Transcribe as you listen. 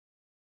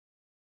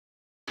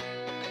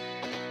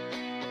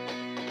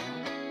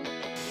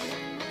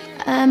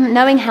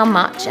Knowing how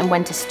much and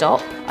when to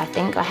stop, I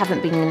think. I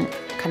haven't been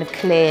kind of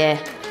clear.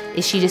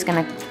 Is she just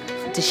gonna,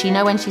 does she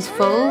know when she's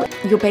full?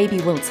 Your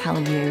baby will tell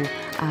you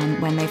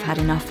when they've had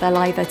enough. They'll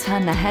either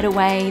turn their head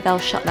away, they'll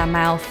shut their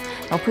mouth,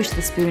 they'll push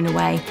the spoon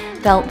away,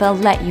 they'll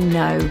let you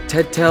know.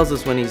 Ted tells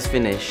us when he's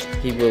finished,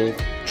 he will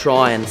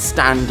try and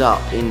stand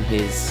up in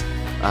his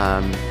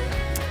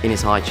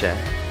high chair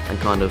and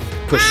kind of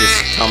push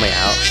his tummy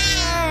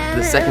out.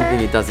 The second thing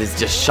he does is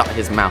just shut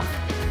his mouth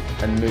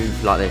and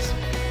move like this.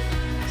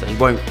 So he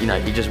won't, you know,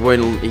 he just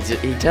won't,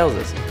 he tells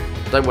us,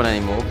 don't want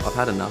any more, I've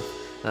had enough,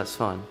 that's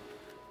fine.